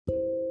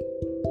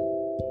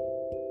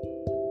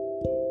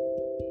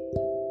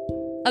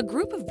A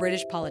group of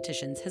British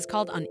politicians has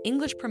called on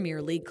English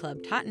Premier League club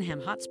Tottenham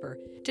Hotspur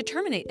to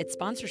terminate its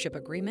sponsorship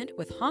agreement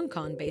with Hong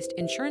Kong-based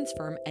insurance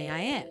firm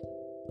AIA.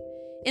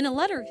 In a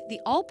letter, the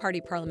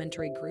all-party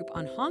parliamentary group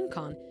on Hong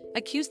Kong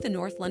accused the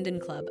North London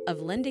club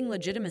of lending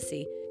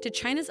legitimacy to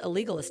China's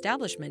illegal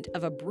establishment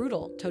of a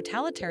brutal,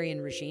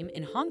 totalitarian regime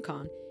in Hong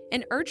Kong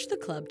and urged the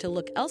club to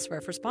look elsewhere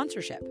for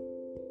sponsorship.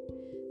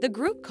 The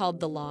group called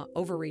the law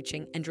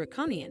overreaching and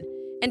draconian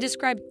and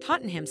described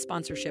Tottenham's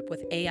sponsorship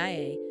with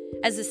AIA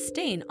as a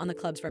stain on the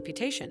club's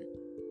reputation.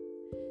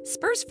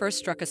 Spurs first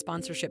struck a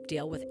sponsorship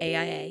deal with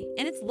AIA,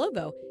 and its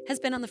logo has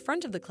been on the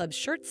front of the club's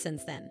shirts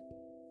since then.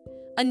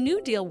 A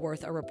new deal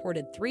worth a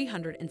reported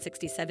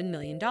 $367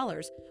 million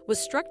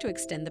was struck to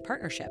extend the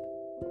partnership.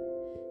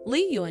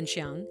 Li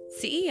Yuanxiang,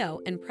 CEO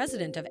and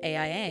president of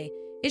AIA,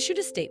 issued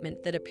a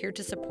statement that appeared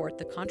to support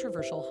the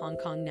controversial Hong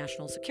Kong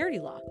national security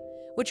law,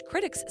 which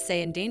critics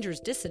say endangers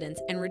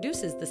dissidents and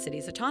reduces the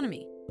city's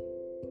autonomy.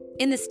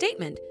 In the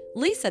statement,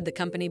 Li said the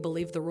company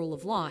believed the rule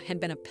of law had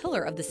been a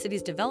pillar of the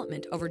city's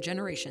development over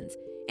generations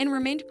and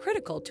remained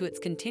critical to its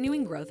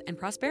continuing growth and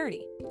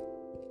prosperity.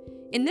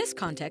 In this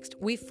context,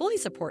 we fully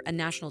support a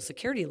national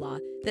security law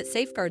that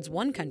safeguards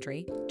one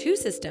country, two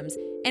systems,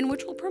 and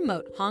which will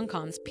promote Hong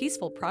Kong's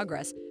peaceful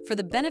progress for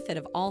the benefit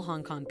of all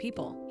Hong Kong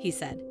people, he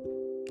said.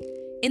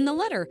 In the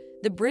letter,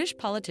 the British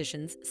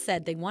politicians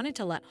said they wanted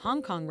to let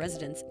Hong Kong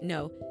residents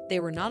know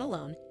they were not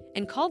alone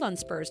and called on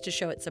Spurs to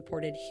show it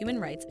supported human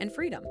rights and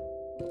freedom.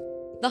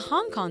 The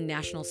Hong Kong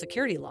National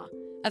Security Law,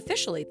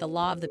 officially the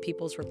Law of the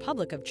People's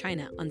Republic of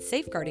China on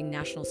Safeguarding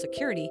National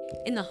Security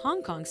in the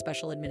Hong Kong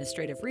Special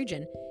Administrative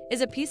Region,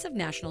 is a piece of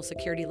national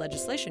security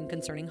legislation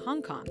concerning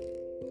Hong Kong.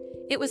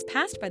 It was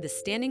passed by the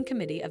Standing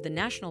Committee of the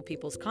National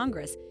People's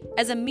Congress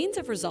as a means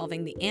of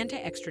resolving the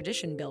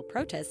anti-extradition bill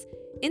protests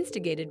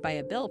instigated by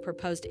a bill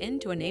proposed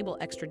to enable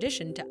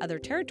extradition to other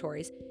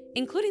territories,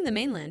 including the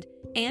mainland,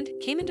 and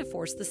came into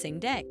force the same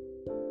day.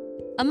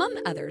 Among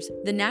others,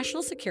 the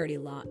national security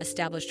law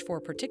established 4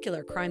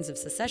 particular crimes of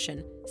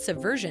secession,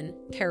 subversion,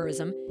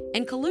 terrorism,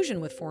 and collusion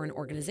with foreign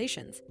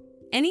organizations.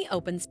 Any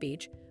open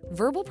speech,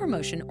 verbal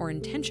promotion, or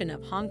intention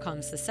of Hong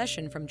Kong's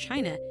secession from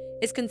China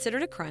is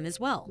considered a crime as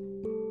well.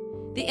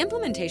 The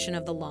implementation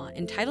of the law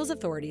entitles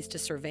authorities to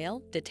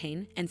surveil,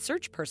 detain, and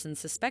search persons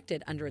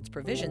suspected under its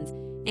provisions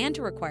and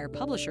to require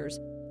publishers,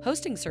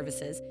 hosting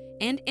services,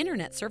 and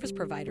internet service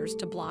providers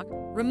to block,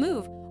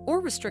 remove, or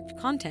restrict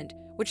content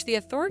which the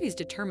authorities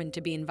determined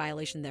to be in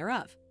violation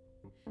thereof.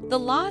 The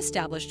law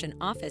established an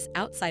office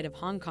outside of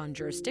Hong Kong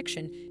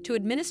jurisdiction to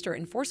administer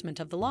enforcement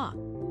of the law.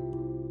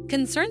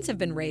 Concerns have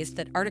been raised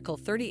that Article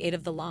 38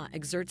 of the law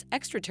exerts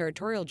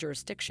extraterritorial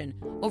jurisdiction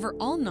over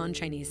all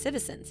non-Chinese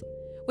citizens,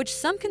 which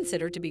some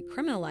consider to be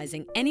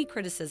criminalizing any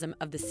criticism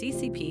of the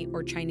CCP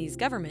or Chinese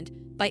government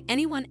by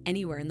anyone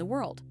anywhere in the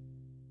world.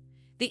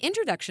 The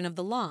introduction of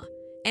the law,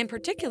 and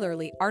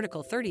particularly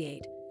Article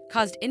 38,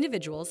 caused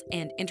individuals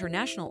and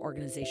international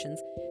organizations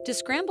to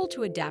scramble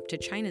to adapt to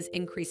China's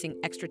increasing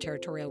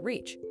extraterritorial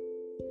reach.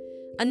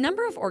 A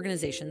number of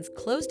organizations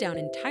closed down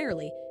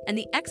entirely, and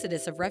the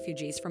exodus of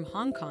refugees from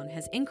Hong Kong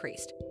has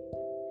increased.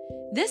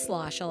 This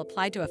law shall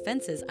apply to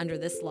offenses under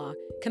this law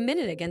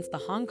committed against the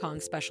Hong Kong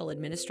Special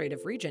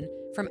Administrative Region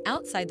from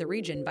outside the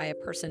region by a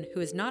person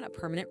who is not a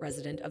permanent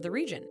resident of the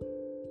region.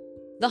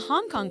 The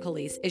Hong Kong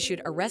police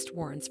issued arrest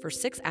warrants for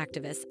 6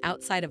 activists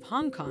outside of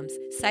Hong Kong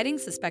citing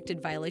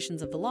suspected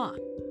violations of the law.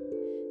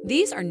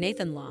 These are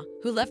Nathan Law,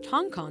 who left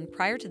Hong Kong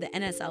prior to the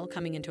NSL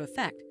coming into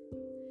effect;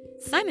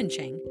 Simon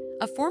Cheng,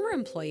 a former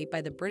employee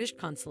by the British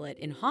consulate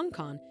in Hong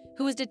Kong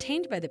who was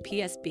detained by the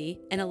PSB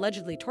and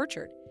allegedly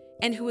tortured,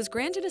 and who was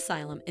granted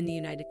asylum in the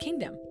United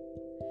Kingdom;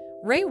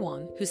 Ray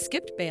Wong, who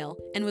skipped bail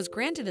and was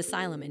granted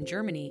asylum in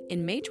Germany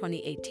in May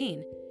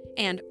 2018,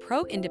 and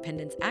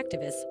pro-independence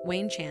activists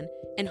Wayne Chan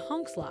and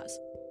Hong Laws.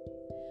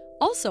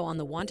 Also on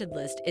the wanted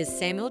list is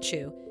Samuel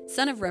Chu,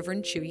 son of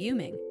Reverend Chu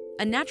Yuming,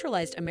 a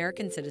naturalized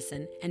American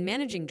citizen and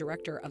managing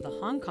director of the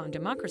Hong Kong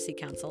Democracy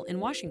Council in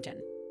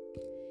Washington.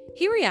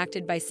 He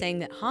reacted by saying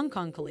that Hong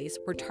Kong police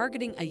were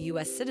targeting a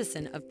U.S.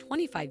 citizen of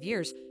 25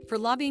 years for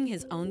lobbying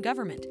his own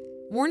government,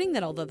 warning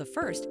that although the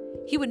first,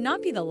 he would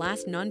not be the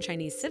last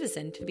non-Chinese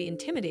citizen to be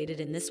intimidated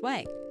in this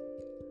way.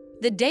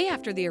 The day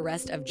after the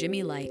arrest of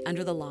Jimmy Lai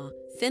under the law,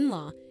 Fin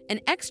Law, an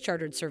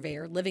ex-chartered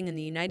surveyor living in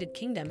the United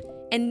Kingdom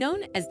and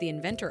known as the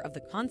inventor of the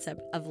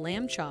concept of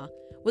lam cha,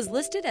 was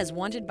listed as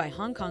wanted by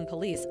Hong Kong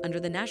police under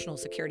the national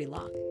security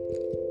law.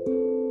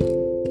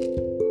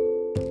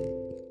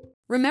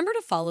 Remember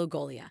to follow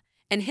Golia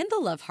and hit the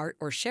love heart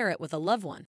or share it with a loved one.